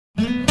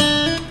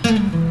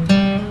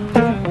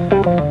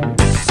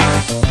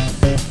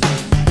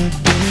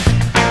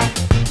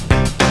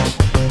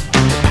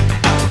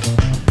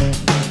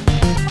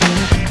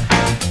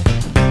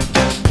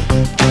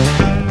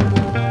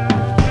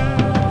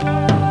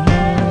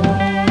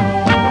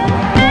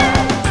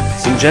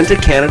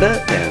Syngenta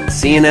Canada and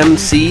C&M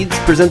Seeds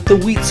present the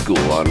Wheat School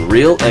on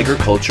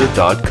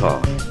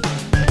RealAgriculture.com.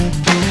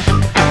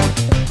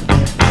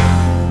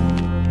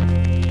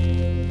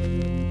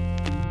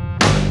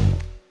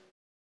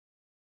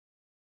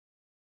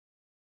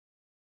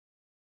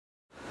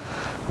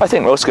 I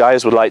think most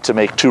guys would like to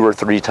make 2 or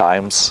 3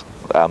 times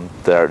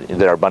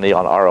their money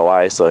on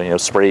ROI. So, you know,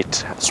 spray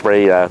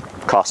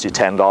costs you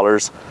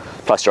 $10,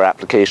 plus your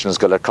application is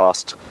going to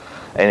cost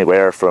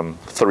anywhere from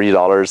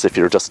 $3 if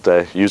you're just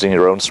using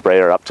your own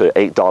sprayer, up to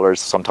 $8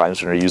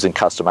 sometimes when you're using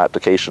custom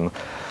application.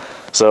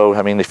 So,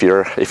 I mean, if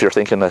you're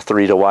thinking a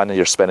 3 to 1,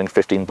 you're spending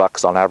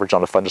 $15 on average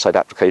on a fungicide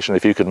application.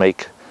 If you could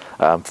make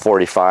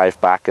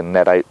 45 back and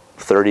net out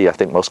 30, I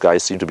think most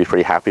guys seem to be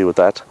pretty happy with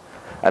that.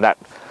 And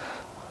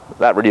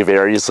that really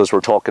varies as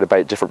we're talking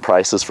about different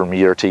prices from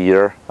year to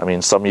year. I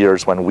mean, some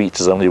years when wheat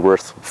is only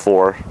worth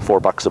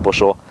 $4 a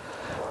bushel,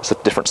 it's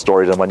a different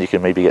story than when you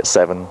can maybe get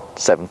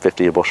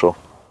 $7.50 a bushel.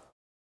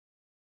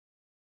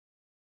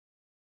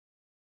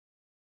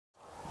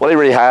 Well, they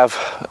really have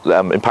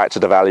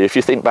impacted the value. If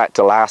you think back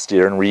to last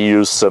year and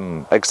reuse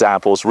some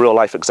examples, real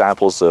life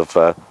examples of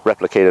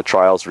replicated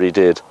trials we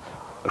did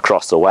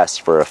across the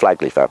West for a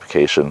flagleaf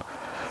application,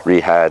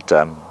 we had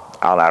on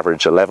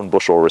average 11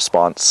 bushel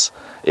response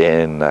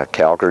in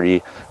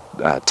Calgary,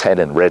 10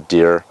 in Red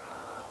Deer,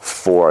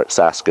 4 at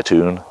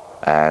Saskatoon,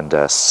 and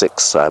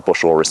 6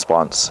 bushel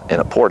response in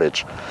a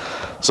Portage.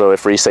 So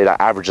if we say that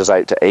averages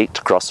out to 8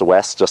 across the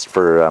West, just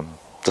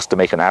to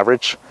make an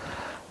average,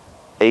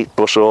 8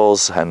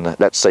 bushels, and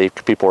let's say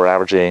people were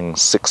averaging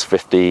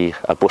 $6.50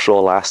 a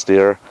bushel last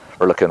year.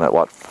 We're looking at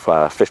what,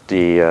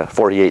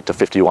 $48 to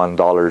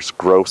 $51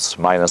 gross,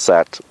 minus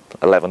that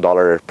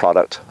 $11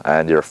 product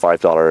and your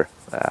 $5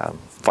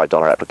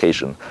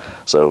 application.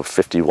 So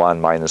 51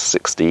 minus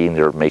 16,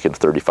 you're making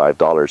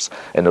 $35.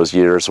 In those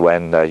years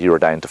when you were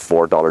down to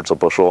 $4 a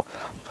bushel,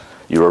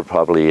 you were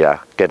probably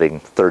getting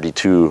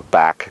 32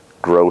 back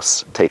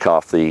gross, take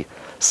off the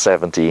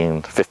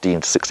 15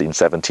 to 16,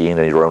 17,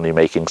 and you're only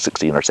making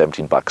 16 or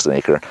 17 bucks an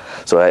acre.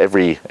 So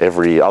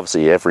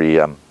obviously every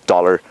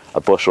dollar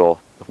a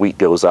bushel wheat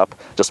goes up,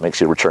 just makes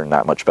your return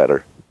that much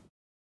better.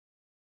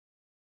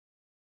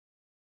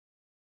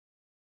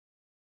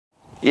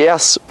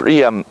 Yes,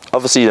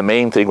 obviously the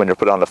main thing when you're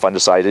putting on the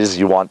fungicide is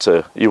you want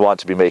to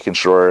be making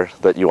sure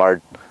that you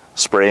are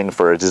spraying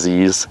for a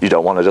disease. You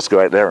don't want to just go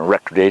out there and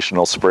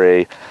recreational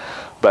spray.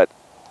 But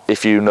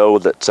if you know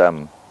that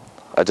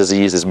a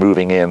disease is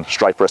moving in,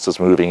 stripe rust is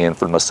moving in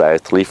from the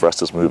south, leaf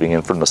rust is moving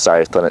in from the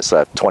south, and it's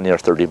 20 or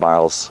 30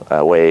 miles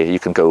away, you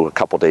can go a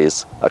couple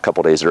days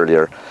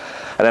earlier.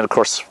 And then of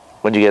course,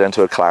 when you get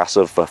into a class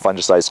of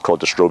fungicides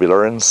called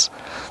distrobilurins,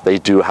 they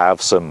do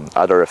have some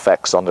other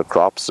effects on the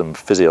crop, some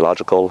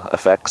physiological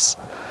effects.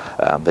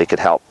 They could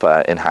help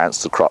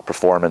enhance the crop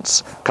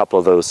performance. A couple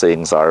of those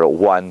things are,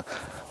 one,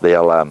 they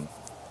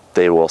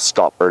will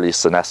stop early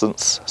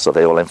senescence, so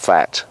they will in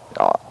fact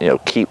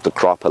keep the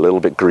crop a little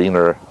bit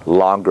greener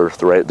longer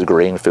throughout the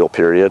grain fill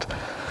period.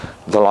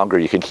 The longer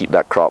you can keep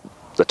that crop,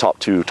 the top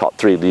 2, top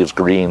 3 leaves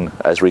green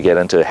as we get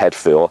into head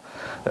fill,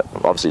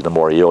 obviously the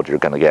more yield you're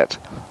going to get.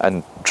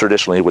 And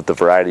traditionally with the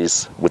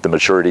varieties, with the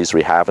maturities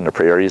we have in the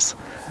prairies,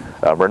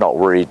 we're not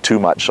worried too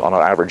much on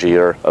an average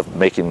year of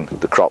making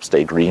the crop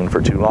stay green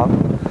for too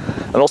long.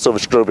 And also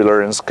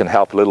distrobilurins can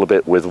help a little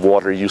bit with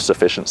water use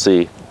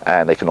efficiency,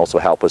 and they can also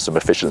help with some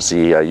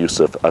efficiency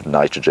use of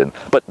nitrogen.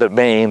 But the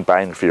main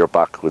bang for your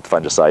buck with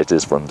fungicides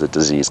is from the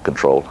disease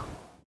control.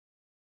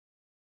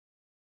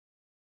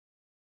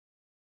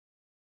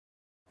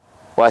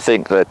 Well, I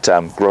think that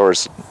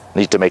growers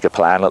need to make a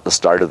plan at the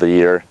start of the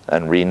year,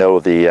 and we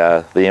know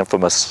the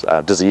infamous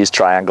disease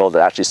triangle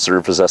that actually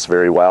serves us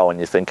very well when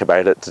you think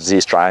about it. The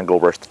disease triangle,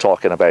 we're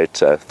talking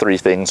about 3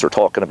 things. We're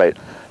talking about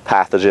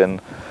pathogen,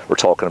 we're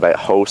talking about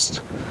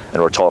host,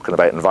 and we're talking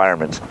about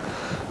environment.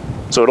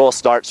 So it all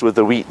starts with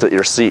the wheat that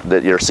you're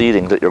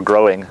seeding, that you're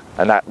growing,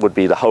 and that would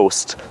be the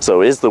host.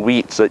 So is the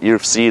wheat that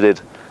you've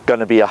seeded going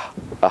to be a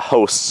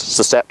host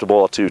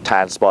susceptible to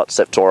tan spot,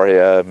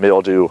 septoria,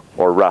 mildew,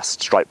 or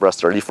rust, stripe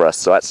rust, or leaf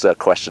rust? So that's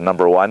question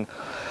number 1.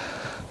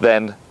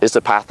 Then, is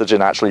the pathogen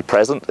actually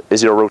present?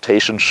 Is your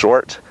rotation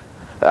short?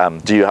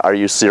 Are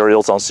you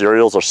cereals on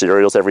cereals, or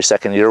cereals every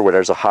second year where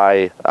there's a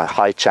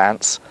high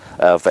chance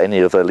of any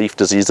of the leaf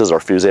diseases or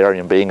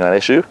fusarium being an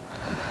issue?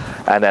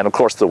 And then of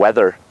course the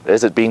weather.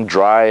 Is it being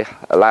dry?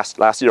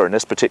 Last year in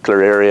this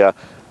particular area,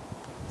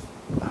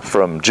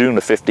 from June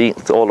the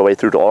 15th all the way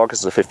through to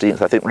August the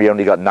 15th, I think we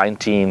only got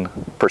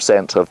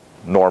 19% of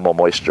normal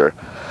moisture.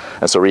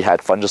 And so we had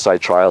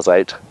fungicide trials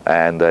out,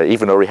 and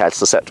even though we had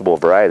susceptible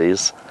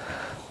varieties,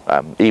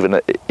 even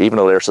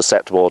though they're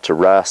susceptible to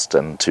rust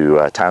and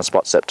to tan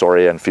spot,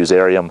 septoria, and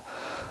fusarium,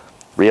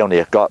 we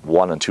only got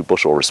 1 and 2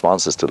 bushel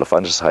responses to the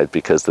fungicide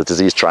because the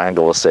disease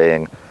triangle is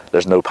saying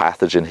there's no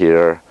pathogen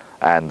here,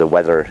 and the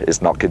weather is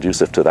not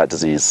conducive to that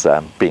disease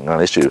being an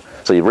issue.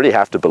 So you really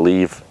have to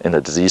believe in the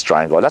disease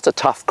triangle. And that's a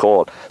tough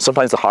call.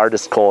 Sometimes the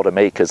hardest call to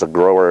make as a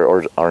grower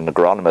or an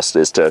agronomist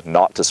is to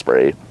not to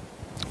spray,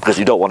 because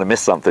you don't want to miss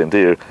something, do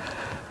you?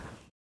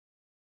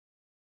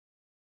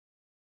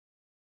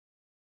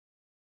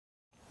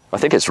 I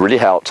think it's really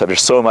helped.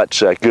 There's so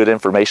much good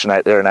information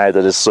out there now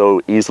that is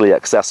so easily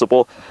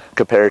accessible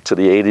compared to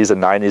the 80s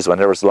and 90s when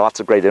there was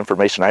lots of great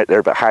information out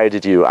there, but how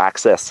did you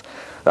access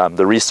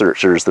the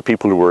researchers, the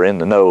people who were in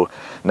the know?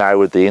 Now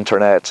with the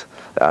internet,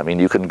 I mean,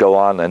 you can go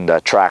on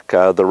and track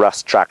the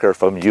rust tracker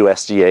from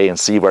USDA and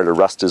see where the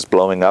rust is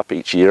blowing up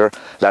each year.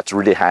 That's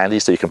really handy,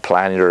 so you can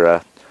plan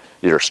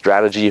your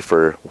strategy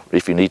for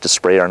if you need to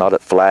spray or not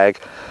at flag.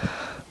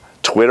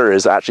 Twitter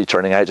is actually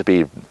turning out to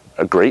be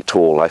a great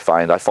tool, I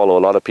find. I follow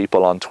a lot of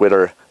people on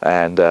Twitter,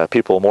 and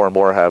people more and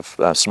more have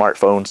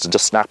smartphones and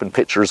just snapping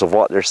pictures of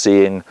what they're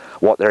seeing,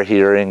 what they're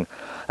hearing,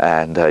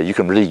 and you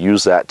can really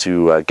use that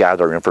to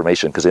gather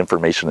information, because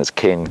information is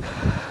king.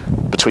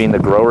 Between the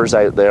growers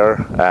out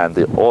there and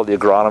all the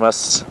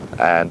agronomists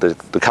and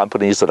the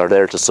companies that are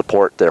there to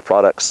support their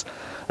products,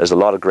 there's a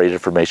lot of great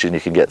information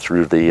you can get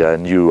through the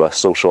new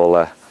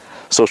social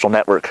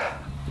network.